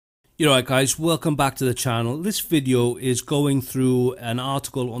You're right, guys, welcome back to the channel. This video is going through an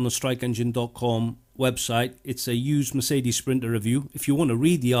article on the strikeengine.com website. It's a used Mercedes Sprinter review. If you want to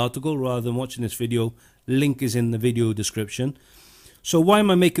read the article rather than watching this video, link is in the video description. So why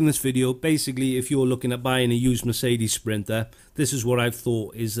am I making this video? Basically, if you're looking at buying a used Mercedes Sprinter, this is what I've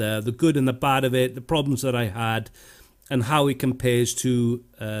thought is the good and the bad of it, the problems that I had, and how it compares to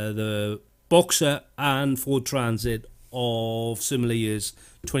the Boxer and Ford Transit of similar years,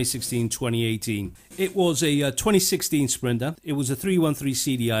 2016, 2018. It was a 2016 Sprinter. It was a 313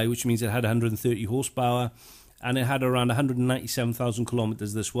 CDI, which means it had 130 horsepower, and it had around 197,000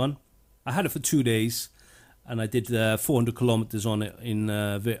 kilometers, this one. I had it for 2 days, and I did 400 kilometers on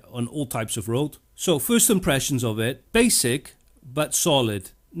it on all types of road. So first impressions of it, basic but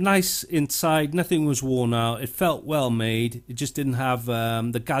solid. Nice inside, nothing was worn out. It felt well made. It just didn't have,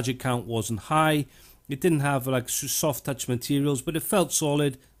 the gadget count wasn't high. It didn't have like soft touch materials, but it felt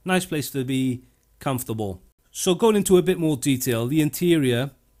solid. Nice place to be, comfortable. So going into a bit more detail, the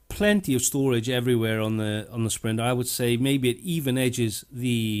interior, plenty of storage everywhere on the Sprinter. I would say maybe it even edges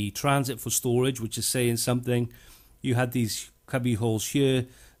the Transit for storage, which is saying something. You had these cubby holes here.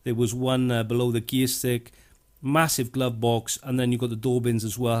 There was one below the gear stick. Massive glove box, and then you've got the door bins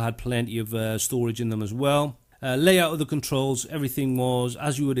as well. Had plenty of storage in them as well. Layout of the controls, everything was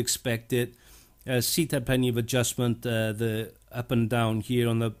as you would expect it. Seat had plenty of adjustment, the up and down here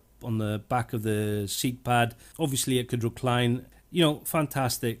on the back of the seat pad. Obviously it could recline, you know,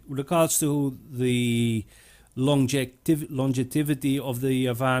 fantastic. With regards to the longevity of the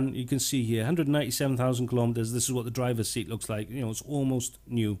van, you can see here 197,000 kilometers. This is what the driver's seat looks like. You know, it's almost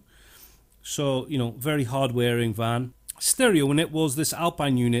new. So, you know, very hard wearing van. Stereo in it was this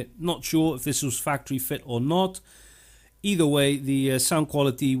Alpine unit. Not sure if this was factory fit or not. Either way, the sound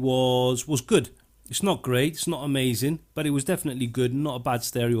quality was good. It's not great, it's not amazing, but it was definitely good. Not a bad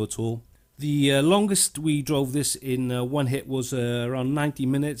stereo at all. The longest we drove this in one hit was around 90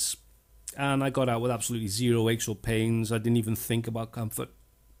 minutes, and I got out with absolutely zero aches or pains. I didn't even think about comfort.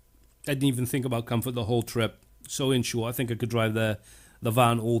 I didn't even think about comfort the whole trip. So in short, I think I could drive the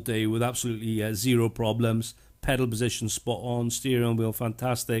van all day with absolutely zero problems. Pedal position spot on, steering wheel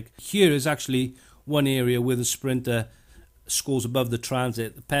fantastic. Here is actually one area where the Sprinter scores above the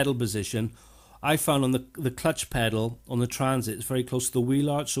Transit, the pedal position. I found on the clutch pedal on the Transit is very close to the wheel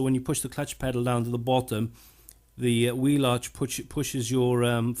arch, so when you push the clutch pedal down to the bottom, the wheel arch pushes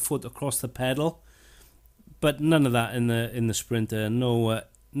your foot across the pedal. But none of that in the Sprinter.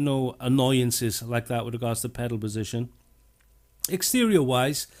 No annoyances like that with regards to pedal position. Exterior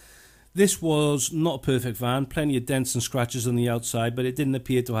wise, this was not a perfect van. Plenty of dents and scratches on the outside, but it didn't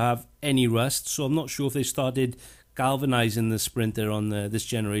appear to have any rust, so I'm not sure if they started galvanizing the Sprinter on this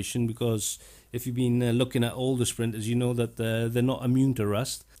generation, because if you've been looking at older Sprinters, you know that they're not immune to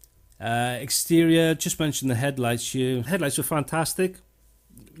rust. Exterior, just mentioned the headlights here. Headlights were fantastic.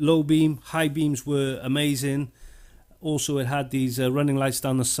 Low beam, high beams were amazing. Also, it had these running lights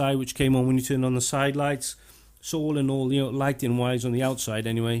down the side, which came on when you turn on the side lights. So all in all, you know, lighting wise on the outside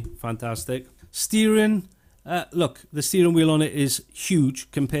anyway, fantastic. Steering, look, the steering wheel on it is huge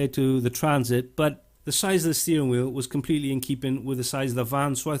compared to the Transit, but the size of the steering wheel was completely in keeping with the size of the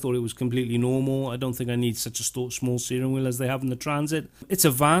van, so I thought it was completely normal. I don't think I need such a small steering wheel as they have in the Transit. It's a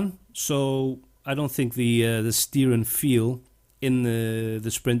van, so I don't think the steering feel in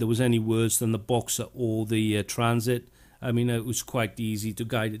the Sprinter was any worse than the Boxer or the Transit. I mean, it was quite easy to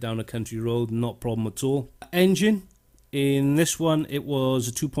guide it down a country road, not a problem at all. Engine. In this one, it was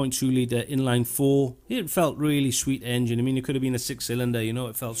a 2.2 litre inline 4. It felt really sweet engine. I mean, it could have been a 6-cylinder, you know,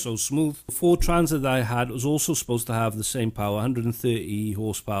 it felt so smooth. The Ford Transit that I had was also supposed to have the same power, 130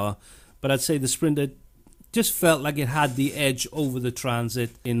 horsepower. But I'd say the Sprinter just felt like it had the edge over the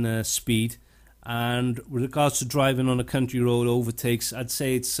Transit in speed. And with regards to driving on a country road overtakes, I'd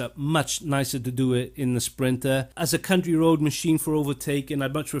say it's much nicer to do it in the Sprinter. As a country road machine for overtaking,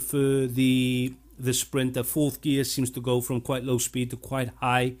 I'd much prefer the Sprinter. Fourth gear seems to go from quite low speed to quite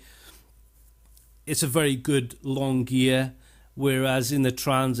high. It's a very good long gear, whereas in the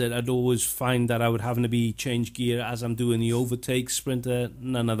Transit I'd always find that I would have to be change gear as I'm doing the overtake. Sprinter,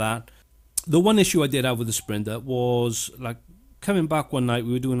 none of that. The one issue I did have with the Sprinter was like coming back one night,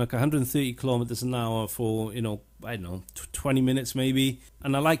 we were doing like 130 kilometers an hour for, you know, I don't know, 20 minutes maybe,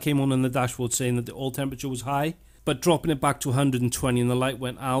 and the light came on the dashboard saying that the oil temperature was high. But dropping it back to 120 and the light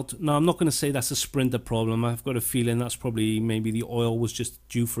went out. Now, I'm not going to say that's a Sprinter problem. I've got a feeling that's probably maybe the oil was just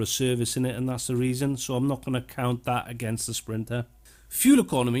due for a service in it, and that's the reason. So I'm not going to count that against the Sprinter. Fuel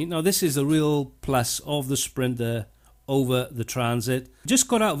economy. Now, this is a real plus of the Sprinter over the Transit. Just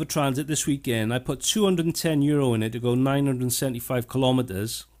got out of a Transit this weekend. I put €210 in it to go 975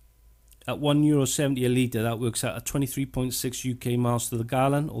 kilometers. at €1.70 a litre, that works out at 23.6 UK miles to the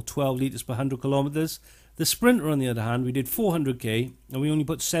gallon, or 12 litres per 100 kilometres. The Sprinter, on the other hand, we did 400k and we only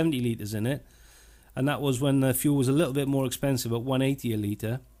put 70 litres in it, and that was when the fuel was a little bit more expensive at 180 a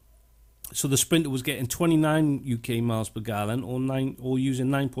litre. So the Sprinter was getting 29 UK miles per gallon, or using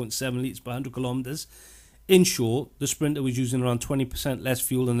 9.7 litres per 100 kilometres. In short, the Sprinter was using around 20% less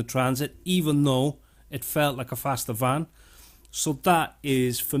fuel than the Transit, even though it felt like a faster van. So that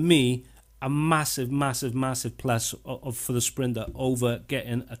is, for me, a massive, massive, massive plus for the Sprinter over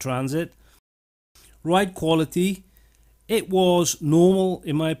getting a Transit. Ride quality, it was normal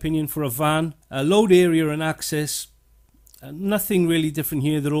in my opinion for a van. Load area and access, nothing really different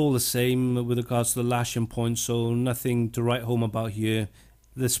here. They're all the same with regards to the lashing point, so nothing to write home about here.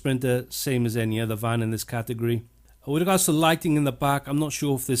 The Sprinter, same as any other van in this category. With regards to lighting in the back, I'm not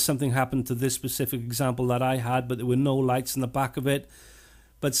sure if there's something happened to this specific example that I had, but there were no lights in the back of it.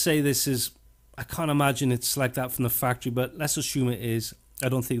 But say this is, I can't imagine it's like that from the factory, but let's assume it is. I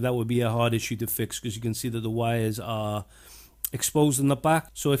don't think that would be a hard issue to fix, because you can see that the wires are exposed in the back.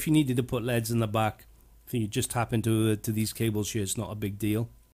 So if you needed to put LEDs in the back, I think you just tap into these cables here. It's not a big deal.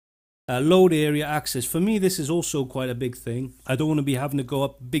 Load area access. For me, this is also quite a big thing. I don't want to be having to go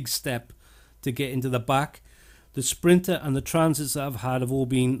up a big step to get into the back. The Sprinter and the Transits that I've had have all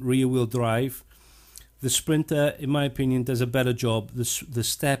been rear-wheel drive. The Sprinter, in my opinion, does a better job. The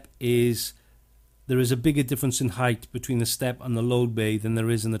step is... There is a bigger difference in height between the step and the load bay than there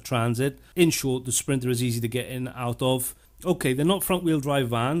is in the Transit. In short, the Sprinter is easy to get in and out of. Okay, they're not front-wheel drive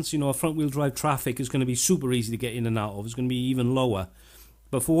vans. You know, a front-wheel drive Traffic is going to be super easy to get in and out of. It's going to be even lower.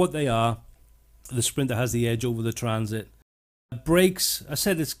 But for what they are, the Sprinter has the edge over the Transit. Brakes, I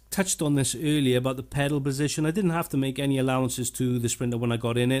said it's touched on this earlier about the pedal position. I didn't have to make any allowances to the Sprinter when I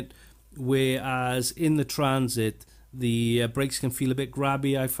got in it, whereas in the Transit the brakes can feel a bit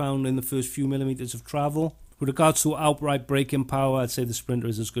grabby, I found, in the first few millimeters of travel. With regards to outright braking power, I'd say the Sprinter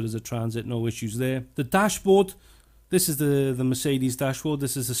is as good as the Transit, no issues there. The dashboard, this is the Mercedes dashboard,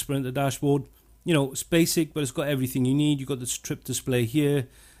 this is the Sprinter dashboard. You know, it's basic, but it's got everything you need. You've got this trip display here.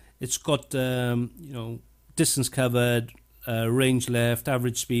 It's got, you know, distance covered, range left,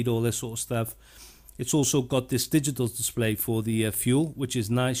 average speed, all this sort of stuff. It's also got this digital display for the fuel, which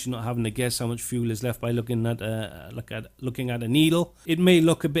is nice. You're not having to guess how much fuel is left by looking at a needle. It may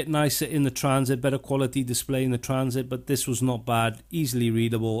look a bit nicer in the Transit, better quality display in the Transit, but this was not bad, easily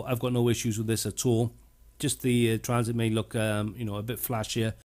readable. I've got no issues with this at all. Just the Transit may look, you know, a bit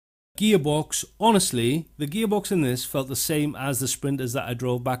flashier. Gearbox, honestly, the gearbox in this felt the same as the Sprinters that I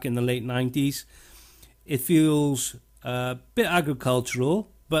drove back in the late 90s. It feels a bit agricultural,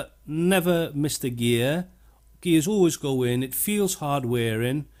 but never missed a gear. Gears always go in. It feels hard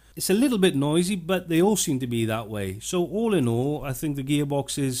wearing. It's a little bit noisy, but they all seem to be that way. So all in all, I think the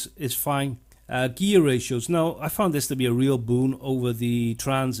gearbox is fine. Gear ratios. Now, I found this to be a real boon over the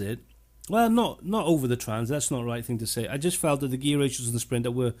Transit. Well, not over the Transit. That's not the right thing to say. I just felt that the gear ratios in the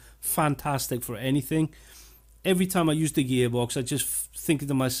Sprinter were fantastic for anything. Every time I used the gearbox, I just think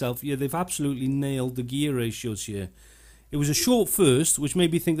to myself, yeah, they've absolutely nailed the gear ratios here. It was a short first, which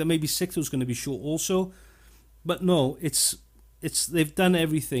made me think that maybe sixth was going to be short also. But no, they've done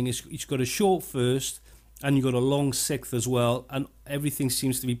everything. It's got a short first, and you've got a long sixth as well, and everything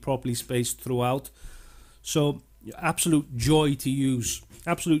seems to be properly spaced throughout. So absolute joy to use.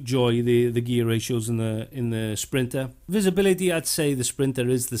 Absolute joy, the gear ratios in the Sprinter. Visibility, I'd say the Sprinter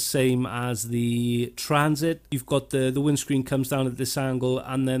is the same as the Transit. You've got the windscreen comes down at this angle,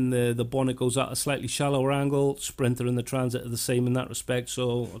 and then the bonnet goes at a slightly shallower angle. Sprinter and the Transit are the same in that respect,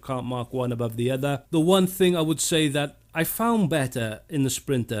 so I can't mark one above the other. The one thing I would say that I found better in the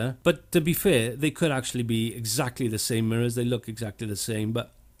Sprinter, but to be fair, they could actually be exactly the same mirrors. They look exactly the same,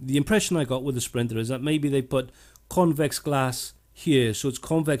 but the impression I got with the Sprinter is that maybe they put convex glass here, so it's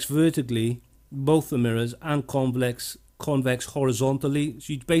convex vertically, both the mirrors, and convex horizontally.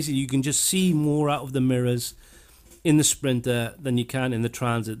 So you can just see more out of the mirrors in the Sprinter than you can in the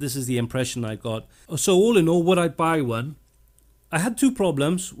Transit. This is the impression I got. So all in all, would I buy one? I had two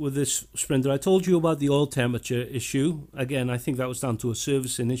problems with this Sprinter. I told you about the oil temperature issue. Again, I think that was down to a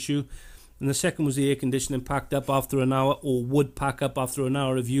servicing issue. And the second was the air conditioning packed up after an hour, or would pack up after an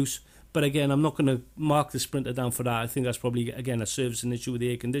hour of use. But again, I'm not going to mark the Sprinter down for that. I think that's probably, again, a servicing issue with the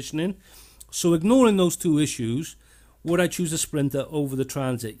air conditioning. So ignoring those two issues, would I choose the Sprinter over the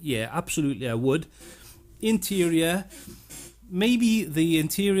Transit? Yeah, absolutely I would. Interior, maybe the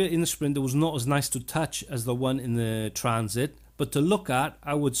interior in the Sprinter was not as nice to touch as the one in the Transit. But to look at,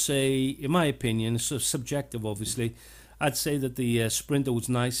 I would say, in my opinion, it's subjective obviously, I'd say that the Sprinter was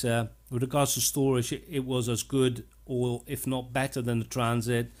nicer. With regards to storage, it was as good, or if not better, than the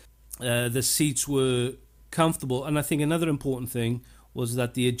Transit. The seats were comfortable, and I think another important thing was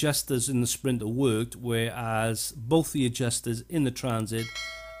that the adjusters in the Sprinter worked, whereas both the adjusters in the Transit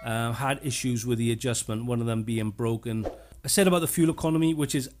had issues with the adjustment, one of them being broken. I said about the fuel economy,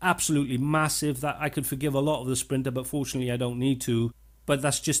 which is absolutely massive, that I could forgive a lot of the Sprinter, but fortunately I don't need to. But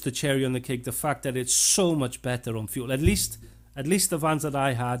that's just the cherry on the cake, the fact that it's so much better on fuel. At least the vans that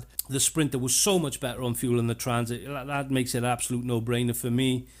I had, the Sprinter was so much better on fuel than the Transit. That makes it an absolute no-brainer for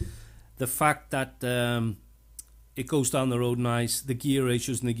me. The fact that it goes down the road nice, the gear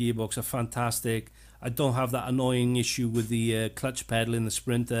ratios in the gearbox are fantastic. I don't have that annoying issue with the clutch pedal in the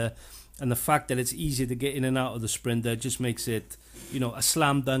Sprinter, and the fact that it's easier to get in and out of the Sprinter just makes it, you know, a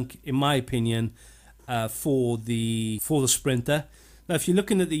slam dunk in my opinion for the Sprinter. Now, if you're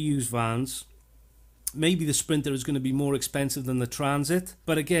looking at the used vans, maybe the Sprinter is going to be more expensive than the Transit,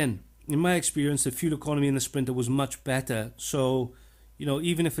 but again, in my experience, the fuel economy in the Sprinter was much better. So, you know,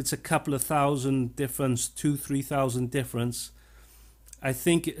 even if it's a couple of thousand difference, 2,000-3,000 difference, I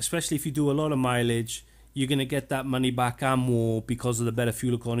think, especially if you do a lot of mileage, you're going to get that money back and more because of the better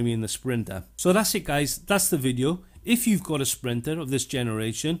fuel economy in the Sprinter. So that's it, guys. That's the video. If you've got a Sprinter of this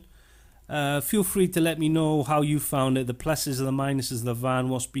generation, feel free to let me know how you found it, the pluses and the minuses of the van,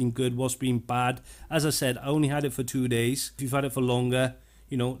 what's been good, what's been bad. As I said, I only had it for 2 days. If you've had it for longer,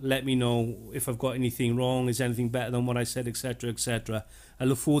 you know, let me know if I've got anything wrong, is anything better than what I said, etc., etc. I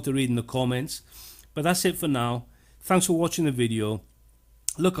look forward to reading the comments. But that's it for now. Thanks for watching the video.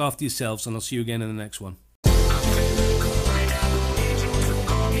 Look after yourselves, and I'll see you again in the next one.